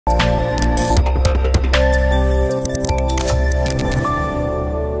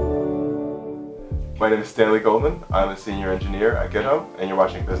name is Stanley Goldman. I'm a senior engineer at GitHub, and you're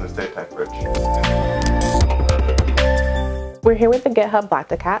watching BusinessDay Tech Bridge. We're here with the GitHub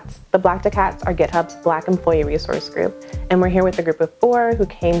Black-to-Cats. The Black-to-Cats are GitHub's Black employee resource group, and we're here with a group of 4 who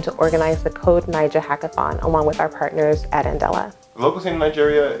came to organize the CodeNaija Hackathon along with our partners at Andela. The local scene in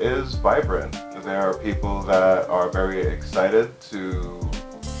Nigeria is vibrant. There are people that are very excited to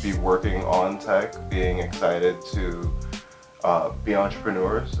be working on tech, being excited to be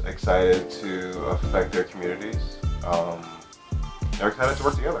entrepreneurs, excited to affect their communities. They're excited to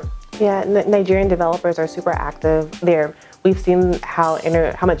work together. Yeah, Nigerian developers are super active. We've seen how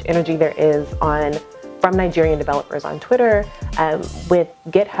much energy there is from Nigerian developers on Twitter. With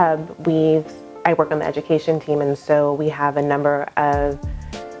GitHub, I work on the education team, and so we have a number of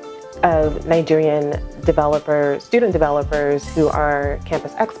Nigerian student developers who are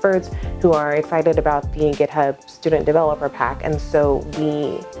campus experts, who are excited about the GitHub Student Developer Pack. And so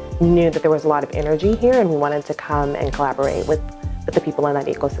we knew that there was a lot of energy here, and we wanted to come and collaborate with the people in that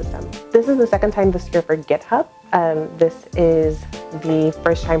ecosystem. This is the second time this year for GitHub. This is the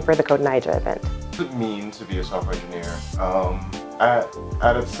first time for the CodeNaija event. What does it mean to be a software engineer?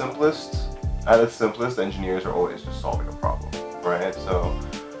 At its simplest, engineers are always just solving a problem, right? So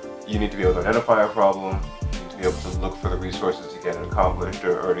you need to be able to identify a problem, you need to be able to look for the resources to get it accomplished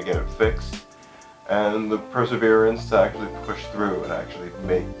or to get it fixed, and the perseverance to actually push through and actually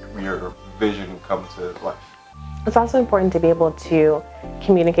make your vision come to life. It's also important to be able to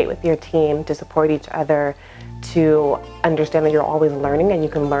communicate with your team, to support each other, to understand that you're always learning and you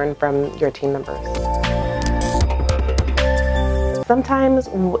can learn from your team members. Sometimes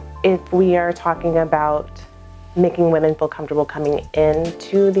if we are talking about making women feel comfortable coming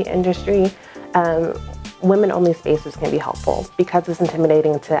into the industry, women-only spaces can be helpful because it's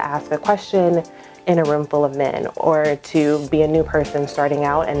intimidating to ask a question in a room full of men or to be a new person starting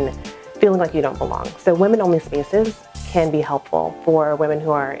out and feeling like you don't belong. So women-only spaces can be helpful for women who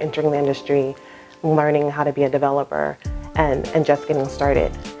are entering the industry, learning how to be a developer, and just getting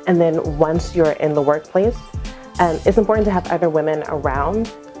started. And then once you're in the workplace, it's important to have other women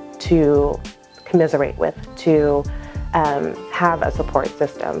around to commiserate with, to have a support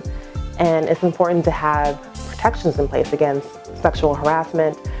system. And it's important to have protections in place against sexual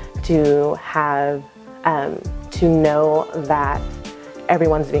harassment, to have, to know that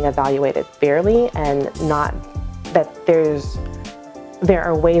everyone's being evaluated fairly and not that there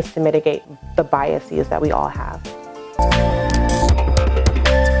are ways to mitigate the biases that we all have.